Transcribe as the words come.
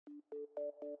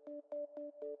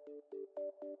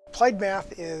Applied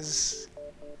math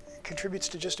contributes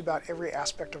to just about every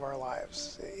aspect of our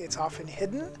lives. It's often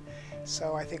hidden,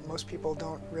 so I think most people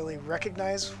don't really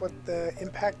recognize what the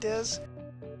impact is.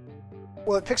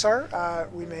 Well, at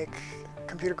Pixar, we make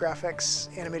computer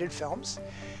graphics animated films.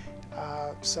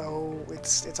 So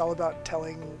it's all about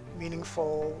telling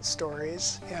meaningful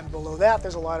stories, and below that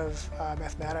there's a lot of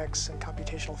mathematics and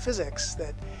computational physics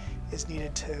that is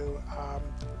needed to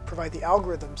provide the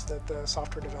algorithms that the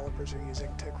software developers are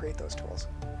using to create those tools.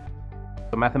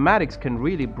 So mathematics can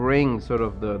really bring sort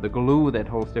of the glue that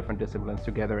holds different disciplines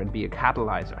together and be a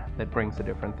catalyzer that brings the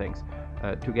different things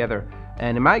together.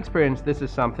 And in my experience, this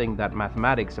is something that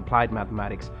mathematics, applied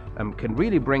mathematics, can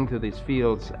really bring to these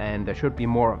fields, and there should be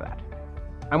more of that.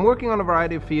 I'm working on a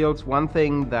variety of fields. One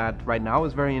thing that right now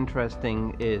is very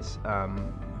interesting is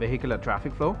vehicular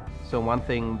traffic flow. So one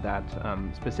thing that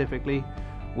specifically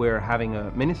we're having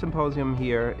a mini symposium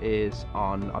here is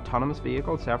on autonomous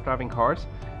vehicles, self-driving cars,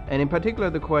 and in particular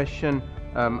the question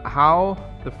how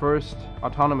the first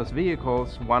autonomous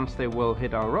vehicles, once they will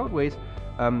hit our roadways,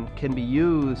 can be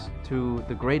used to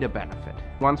the greater benefit.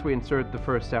 Once we insert the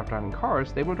first self-driving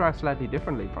cars, they will drive slightly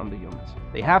differently from the humans.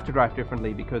 They have to drive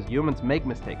differently because humans make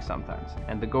mistakes sometimes.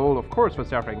 And the goal, of course, for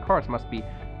self-driving cars must be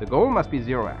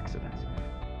zero accidents.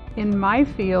 In my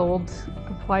field,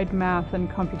 applied math and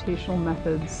computational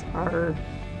methods are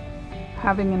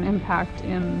having an impact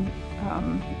in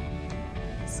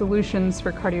solutions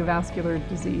for cardiovascular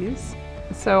disease.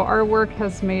 So our work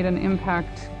has made an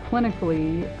impact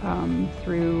clinically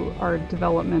through our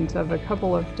development of a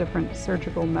couple of different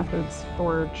surgical methods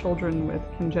for children with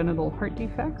congenital heart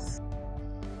defects.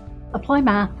 Applied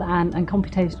math and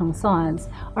computational science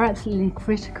are absolutely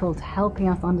critical to helping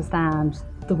us understand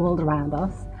the world around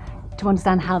us, to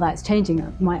understand how that's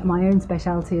changing. My own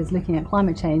specialty is looking at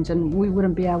climate change, and we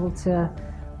wouldn't be able to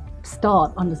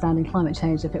start understanding climate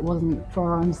change if it wasn't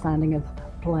for our understanding of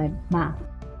applied math.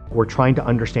 We're trying to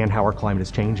understand how our climate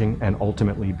is changing and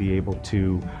ultimately be able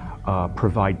to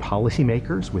provide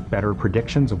policymakers with better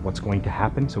predictions of what's going to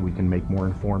happen so we can make more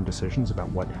informed decisions about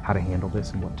how to handle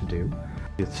this and what to do.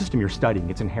 The system you're studying,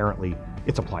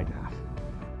 it's applied math.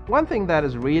 One thing that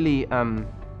is really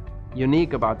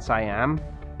unique about SciAm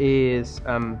is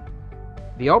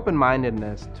the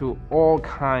open-mindedness to all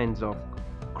kinds of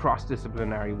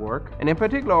cross-disciplinary work, and in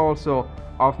particular also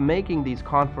of making these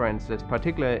conferences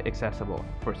particularly accessible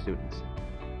for students.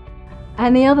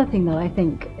 And the other thing that I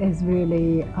think is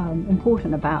really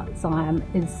important about SciAm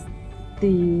is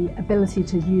the ability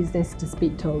to use this to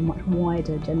speak to a much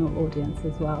wider general audience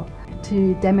as well,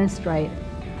 to demonstrate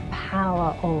the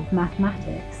power of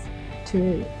mathematics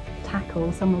to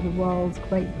tackle some of the world's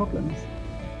great problems.